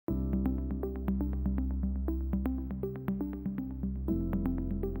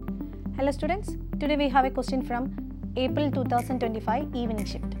Hello students, today we have a question from April 2025 evening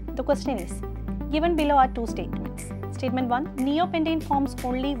shift. The question is, given below are two statements. Statement 1, neopentane forms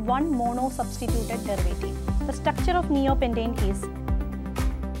only one mono-substituted derivative. The structure of neopentane is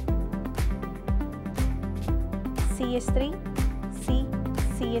CH3, C,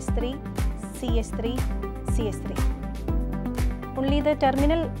 CH3, CH3, CH3. Only the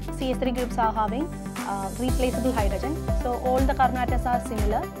terminal CH3 groups are having replaceable hydrogen. So all the carbon atoms are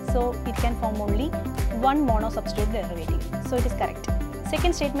similar. So it can form only one mono-substituted derivative. So it is correct.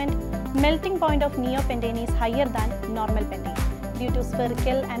 Second statement, melting point of neopentane is higher than normal pentane. Due to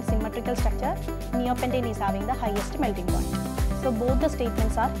spherical and symmetrical structure, neopentane is having the highest melting point. So both the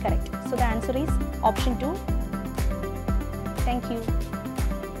statements are correct. So the answer is option 2. Thank you.